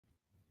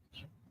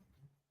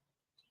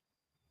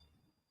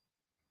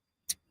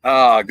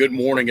Good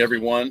morning,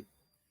 everyone.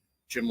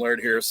 Jim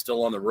Laird here,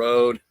 still on the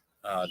road,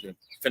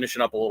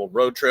 finishing up a little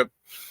road trip.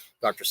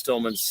 Dr.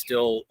 Stillman's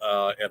still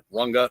at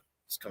Runga.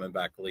 He's coming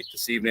back late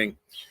this evening.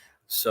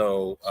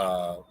 So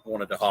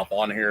wanted to hop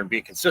on here and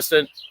be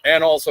consistent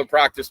and also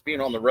practice being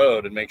on the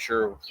road and make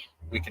sure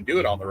we can do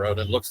it on the road.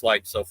 It looks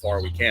like so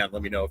far we can.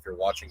 Let me know if you're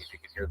watching, if you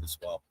can hear this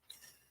well.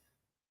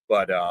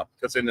 But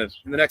because in the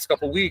next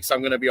couple of weeks,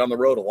 I'm going to be on the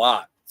road a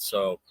lot.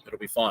 So it'll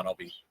be fun. I'll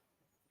be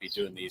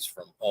doing these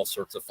from all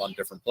sorts of fun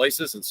different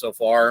places. And so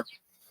far,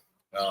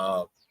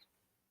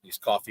 these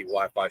coffee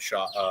Wi-Fi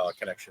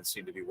connections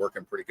seem to be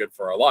working pretty good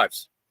for our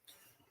lives.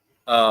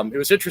 It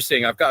was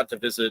interesting. I've got to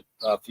visit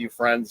a few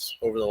friends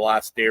over the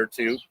last day or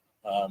two.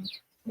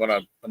 Went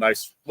on a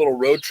nice little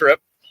road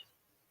trip.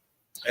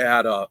 I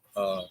had a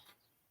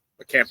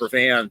camper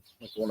van,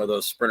 like one of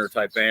those Sprinter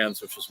type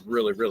vans, which was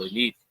really, really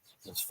neat.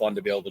 It was fun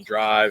to be able to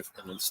drive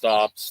and then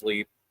stop,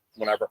 sleep,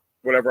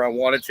 whenever I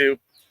wanted to.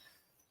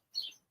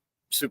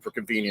 Super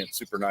convenient,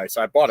 super nice.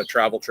 I bought a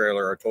travel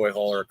trailer or a toy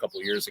hauler a couple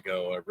of years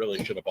ago. I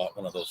really should have bought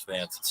one of those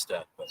vans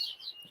instead, but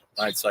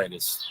hindsight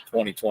is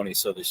 2020,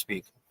 so to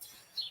speak.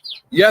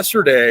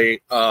 Yesterday,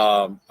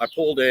 I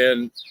pulled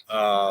in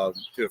to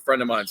a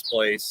friend of mine's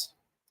place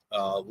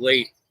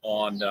late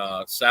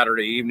on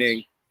Saturday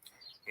evening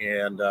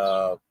and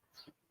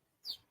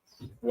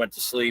went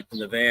to sleep in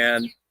the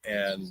van.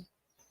 And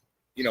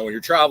you know, when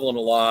you're traveling a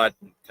lot,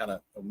 kind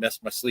of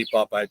messed my sleep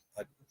up. I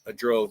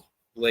drove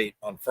late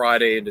on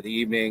Friday into the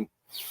evening.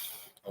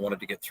 I wanted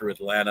to get through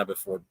Atlanta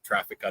before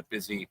traffic got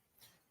busy,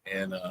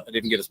 and I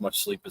didn't get as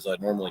much sleep as I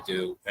normally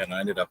do, and I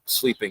ended up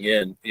sleeping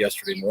in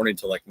yesterday morning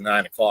till like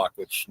 9 o'clock,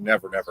 which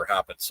never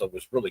happens. So it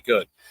was really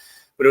good.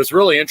 But it was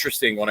really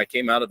interesting when I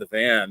came out of the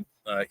van.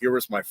 Here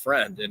was my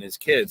friend and his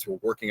kids were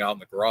working out in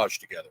the garage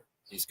together.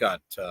 He's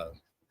got a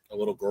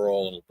little girl,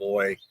 a little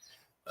boy,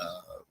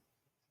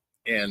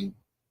 and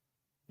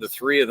the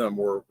three of them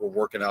were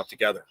working out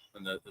together,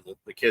 and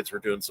the kids were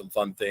doing some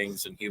fun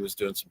things and he was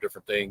doing some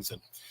different things. And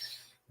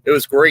it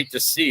was great to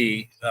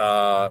see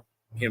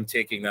him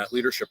taking that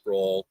leadership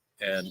role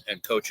and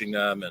coaching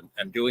them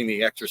and doing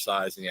the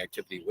exercise and the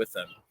activity with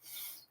them.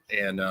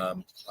 And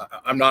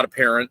I'm not a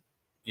parent,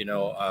 you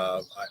know,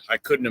 I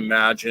couldn't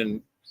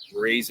imagine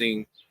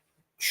raising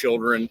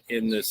children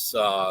in this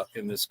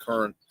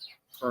current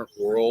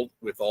world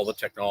with all the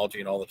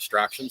technology and all the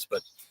distractions.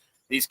 But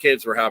these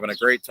kids were having a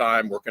great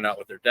time working out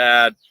with their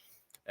dad.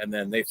 And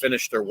then they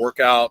finished their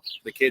workout.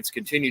 The kids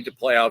continued to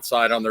play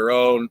outside on their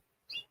own.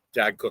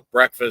 Dad cooked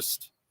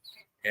breakfast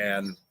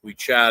and we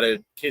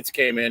chatted. Kids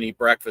came in, eat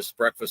breakfast.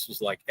 Breakfast was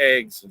like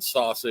eggs and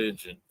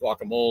sausage and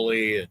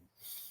guacamole and,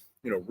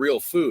 you know, real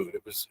food.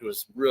 It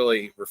was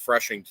really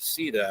refreshing to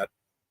see that.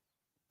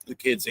 The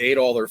kids ate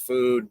all their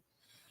food.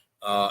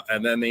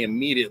 And then they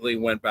immediately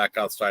went back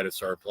outside and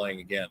started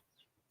playing again.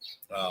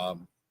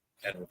 And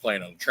we're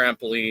playing on a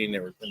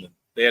trampoline.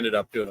 They ended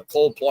up doing a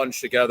cold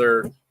plunge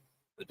together,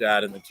 the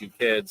dad and the two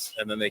kids,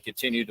 and then they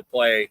continued to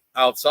play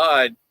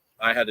outside.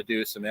 I had to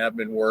do some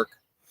admin work,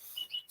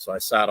 so I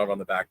sat out on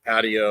the back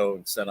patio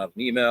and sent out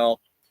an email.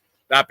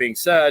 That being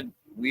said,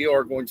 we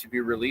are going to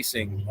be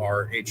releasing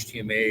our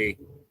HTMA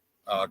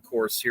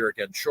course here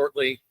again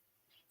shortly.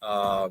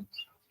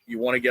 You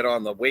want to get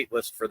on the wait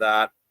list for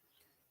that.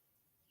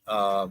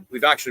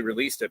 We've actually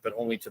released it, but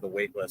only to the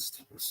wait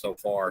list so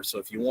far. So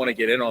if you want to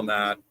get in on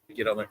that,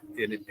 get on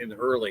in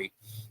early,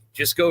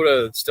 just go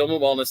to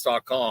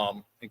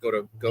stillmanwellness.com and go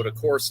to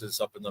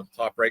courses up in the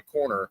top right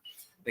corner.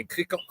 Then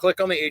click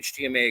on the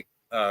HTMA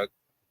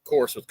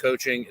course with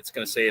coaching. It's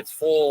going to say it's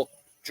full.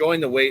 Join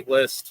the wait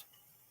list.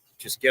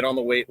 Just get on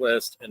the wait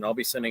list, and I'll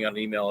be sending out an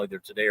email either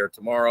today or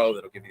tomorrow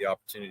that'll give you the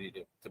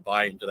opportunity to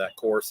buy into that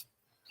course.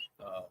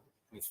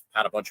 We've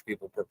had a bunch of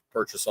people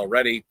purchase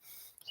already.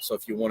 So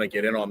if you want to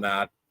get in on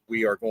that,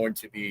 we are going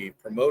to be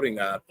promoting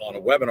that on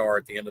a webinar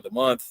at the end of the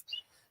month.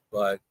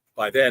 But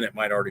by then, it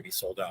might already be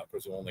sold out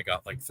because we only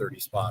got like 30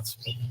 spots.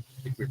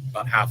 I think we're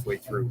about halfway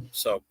through.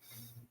 So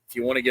if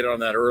you want to get on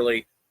that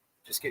early,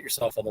 just get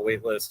yourself on the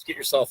wait list. Get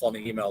yourself on the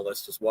email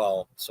list as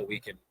well, so we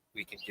can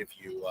give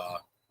you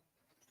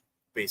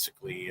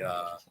basically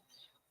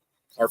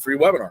our free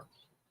webinar,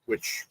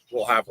 which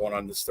we'll have one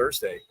on this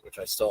Thursday, which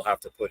I still have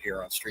to put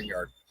here on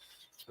StreamYard,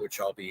 which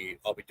I'll be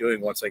doing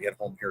once I get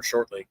home here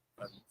shortly.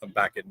 I'm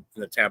back in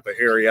the Tampa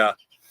area,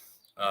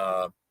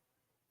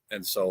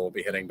 and so we'll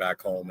be heading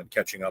back home and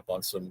catching up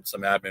on some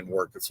admin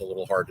work that's a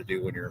little hard to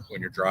do when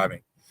you're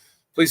driving.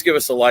 Please give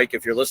us a like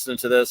if you're listening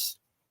to this.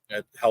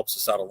 It helps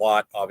us out a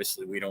lot.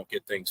 Obviously, we don't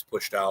get things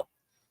pushed out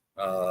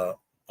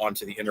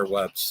onto the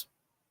interwebs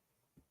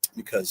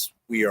because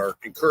we are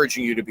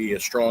encouraging you to be a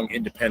strong,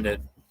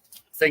 independent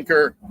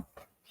thinker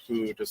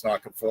who does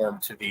not conform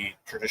to the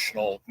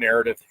traditional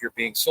narrative that you're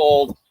being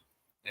sold.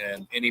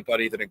 And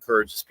anybody that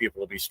encourages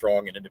people to be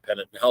strong and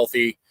independent and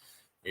healthy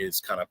is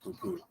kind of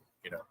poo-poo,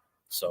 you know.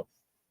 So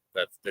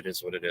that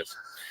is what it is.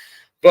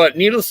 But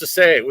needless to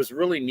say, it was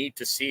really neat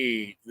to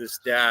see this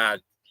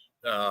dad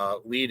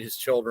lead his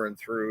children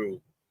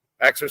through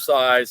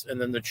exercise. And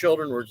then the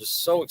children were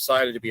just so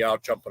excited to be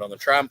out jumping on the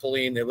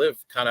trampoline. They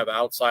live kind of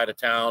outside of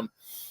town,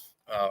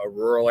 a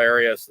rural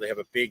area, so they have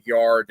a big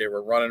yard. They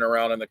were running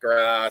around in the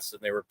grass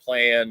and they were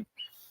playing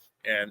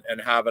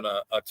and having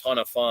a ton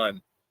of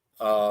fun.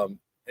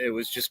 It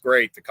was just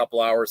great. The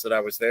couple hours that I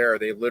was there,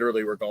 they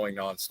literally were going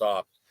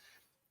nonstop.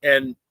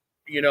 And,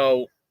 you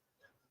know,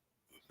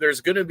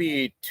 there's going to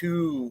be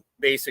two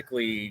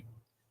basically,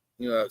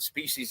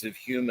 species of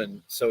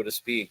human, so to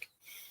speak.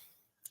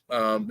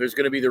 There's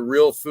going to be the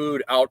real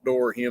food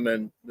outdoor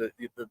human, the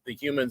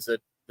humans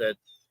that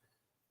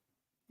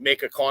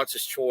make a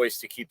conscious choice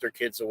to keep their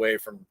kids away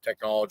from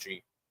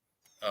technology,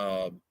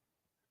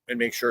 and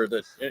make sure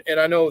that,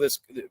 and I know this,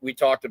 we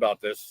talked about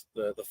this,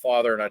 the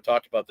father and I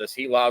talked about this.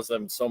 He allows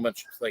them so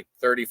much, like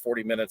 30,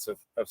 40 minutes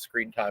of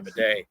screen time a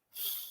day,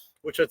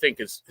 which I think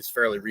is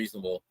fairly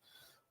reasonable.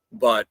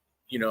 But,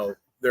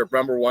 their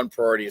number one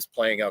priority is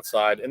playing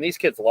outside, and these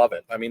kids love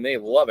it. I mean, they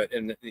love it.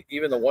 And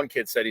even the one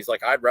kid said, he's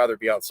like, I'd rather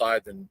be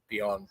outside than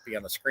be on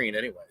the screen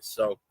anyway.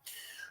 So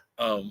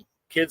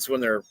kids,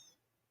 when they're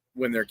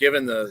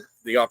given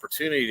the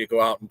opportunity to go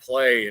out and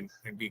play and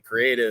be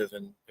creative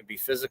and be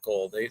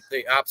physical,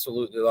 they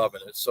absolutely love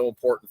it. It's so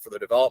important for their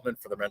development,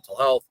 for their mental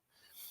health.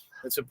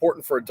 It's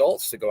important for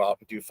adults to go out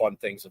and do fun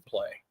things and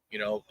play.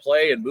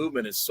 Play and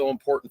movement is so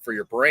important for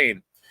your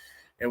brain.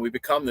 And we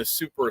become this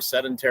super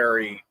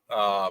sedentary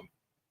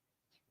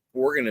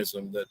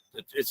organism that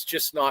it's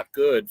just not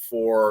good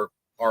for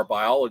our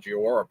biology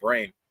or our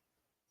brain.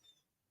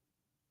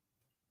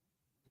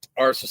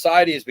 Our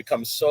society has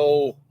become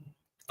so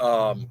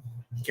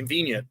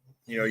convenient.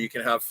 You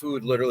can have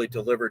food literally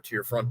delivered to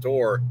your front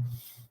door.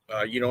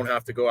 You don't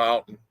have to go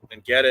out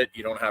and get it.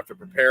 You don't have to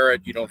prepare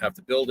it. You don't have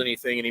to build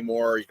anything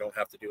anymore. You don't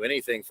have to do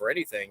anything for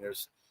anything.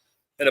 There's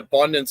an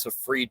abundance of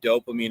free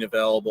dopamine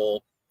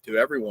available to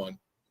everyone.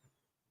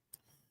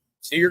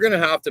 So you're going to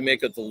have to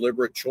make a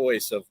deliberate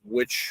choice of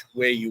which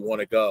way you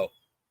want to go.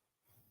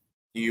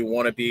 Do you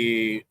want to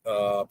be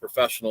a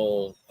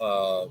professional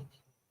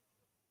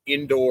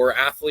indoor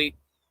athlete,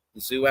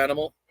 zoo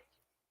animal?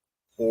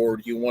 Or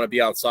do you want to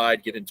be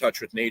outside, get in touch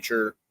with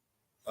nature?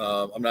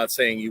 I'm not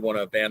saying you want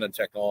to abandon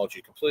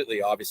technology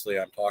completely. Obviously,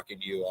 I'm talking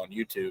to you on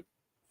YouTube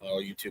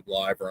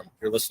Live, or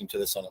you're listening to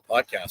this on a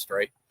podcast,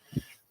 right?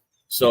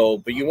 So,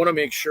 but you want to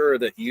make sure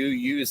that you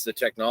use the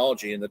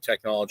technology and the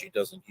technology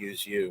doesn't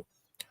use you.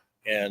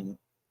 And,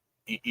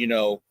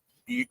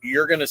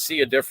 you're going to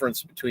see a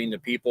difference between the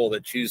people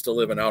that choose to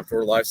live an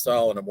outdoor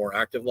lifestyle and a more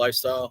active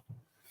lifestyle.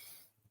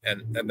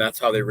 And that's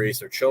how they raise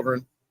their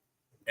children,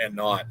 and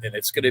not. And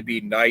it's going to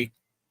be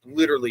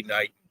literally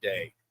night and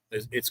day.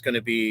 It's going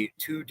to be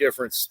two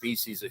different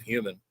species of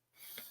human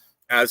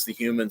as the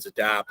humans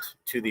adapt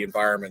to the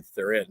environment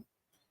they're in.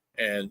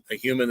 And a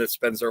human that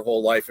spends their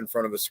whole life in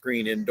front of a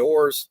screen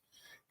indoors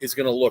is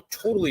going to look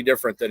totally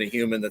different than a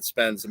human that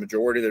spends the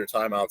majority of their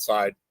time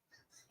outside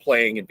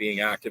playing and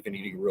being active and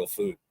eating real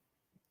food.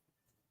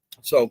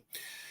 So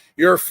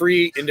you're a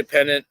free,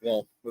 independent,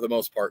 well, for the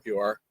most part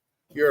you're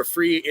a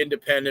free,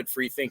 independent,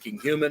 free-thinking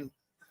human.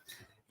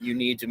 You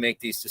need to make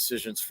these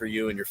decisions for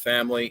you and your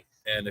family.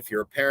 And if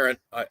you're a parent,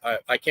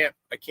 I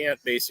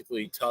can't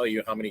basically tell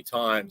you how many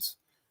times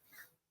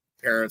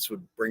parents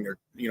would bring their,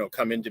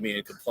 come into me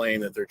and complain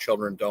that their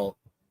children don't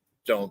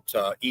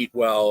eat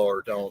well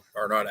or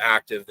are not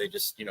active. They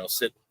just,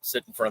 sit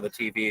in front of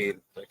the TV.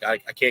 Like I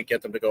can't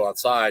get them to go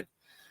outside.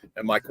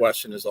 And my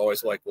question is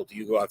always like, well, do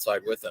you go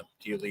outside with them?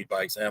 Do you lead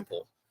by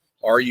example?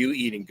 Are you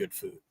eating good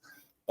food?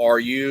 Are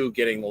you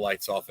getting the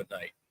lights off at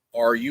night?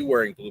 Are you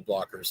wearing blue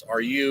blockers? Are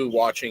you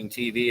watching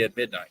TV at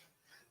midnight?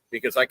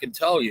 Because I can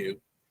tell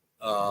you,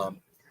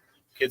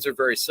 kids are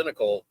very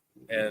cynical.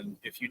 And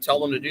if you tell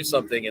them to do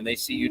something and they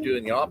see you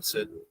doing the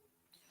opposite,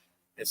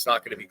 it's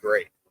not going to be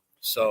great.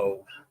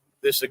 So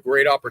this is a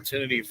great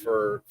opportunity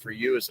for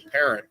you as a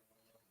parent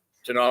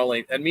to not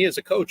only, and me as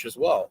a coach as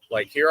well.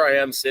 Like here I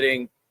am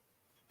sitting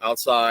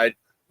outside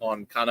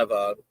on kind of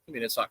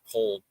it's not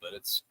cold, but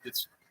it's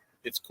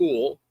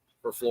cool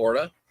for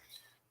Florida.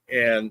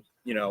 And,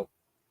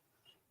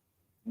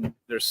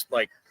 there's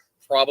like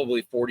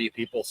probably 40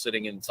 people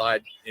sitting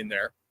inside in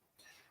there.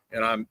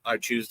 And I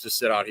choose to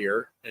sit out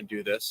here and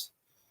do this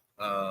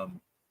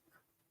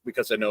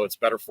because I know it's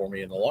better for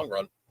me in the long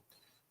run.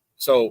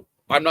 So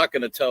I'm not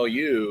going to tell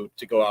you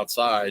to go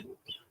outside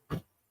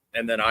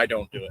and then I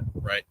don't do it,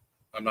 right?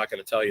 I'm not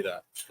going to tell you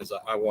that because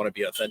I want to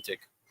be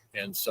authentic.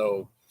 And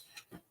so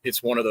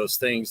it's one of those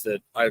things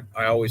that I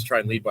always try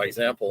and lead by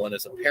example. And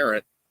as a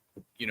parent,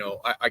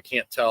 I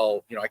can't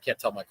tell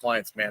my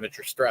clients manage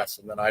your stress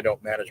and then I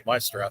don't manage my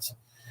stress.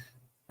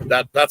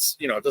 That's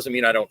it doesn't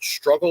mean I don't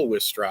struggle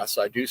with stress.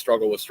 I do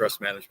struggle with stress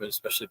management,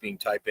 especially being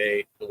type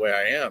A the way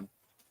I am.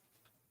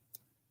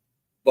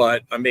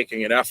 But I'm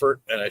making an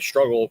effort and I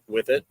struggle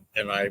with it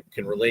and I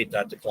can relate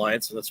that to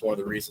clients. And that's one of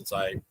the reasons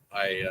I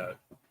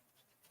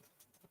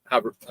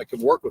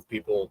can work with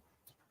people,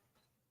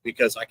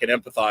 because I can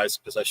empathize,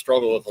 because I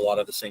struggle with a lot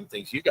of the same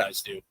things you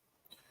guys do.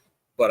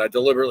 But I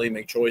deliberately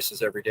make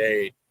choices every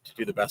day to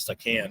do the best I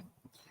can.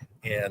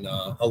 And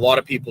a lot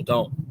of people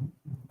don't.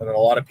 And a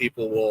lot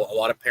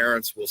of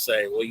parents will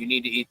say, well, you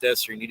need to eat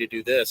this or you need to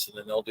do this. And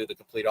then they'll do the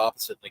complete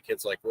opposite. And the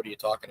kid's like, what are you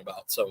talking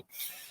about? So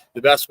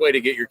the best way to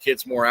get your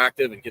kids more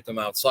active and get them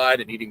outside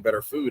and eating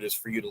better food is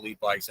for you to lead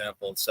by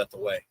example and set the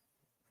way.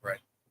 Right.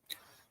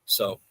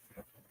 So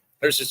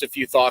there's just a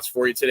few thoughts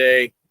for you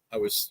today. It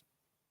was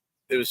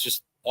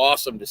just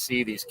awesome to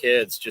see these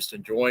kids just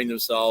enjoying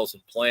themselves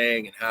and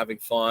playing and having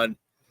fun.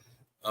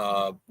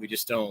 We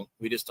just don't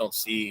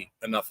see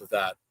enough of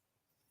that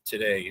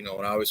today. You know,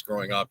 when I was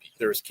growing up,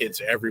 there was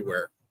kids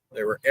everywhere.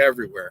 They were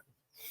everywhere.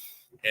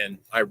 And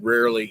I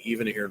rarely,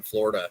 even here in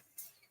Florida,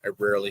 I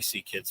rarely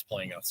see kids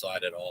playing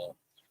outside at all.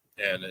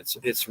 And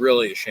it's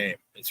really a shame.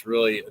 It's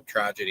really a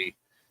tragedy.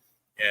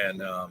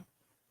 And,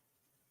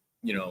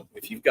 you know,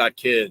 if you've got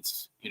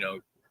kids, you know,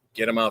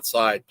 get them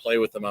outside, play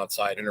with them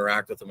outside,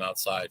 interact with them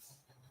outside.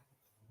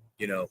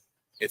 You know,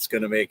 it's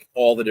going to make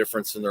all the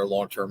difference in their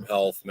long-term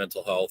health,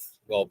 mental health,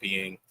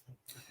 well-being,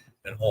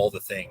 and all the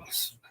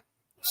things.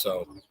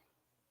 So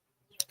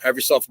have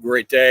yourself a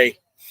great day,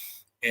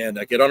 and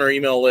get on our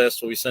email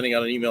list. We'll be sending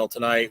out an email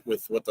tonight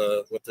with what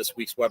this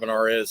week's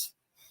webinar is,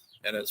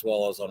 and as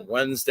well as on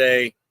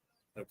Wednesday.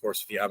 And of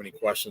course, if you have any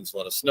questions,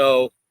 let us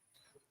know.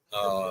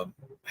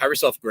 Have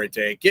yourself a great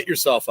day. Get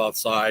yourself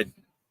outside.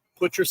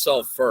 Put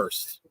yourself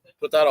first.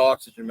 Put that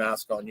oxygen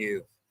mask on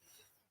you.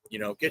 You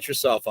know, get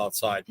yourself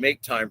outside.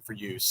 Make time for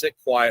you. Sit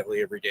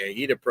quietly every day.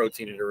 Eat a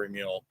protein at every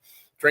meal.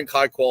 Drink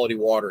high-quality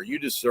water. You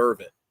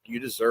deserve it.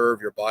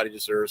 Your body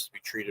deserves to be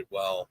treated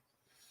well,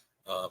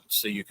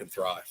 so you can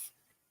thrive.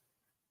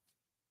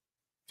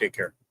 Take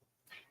care.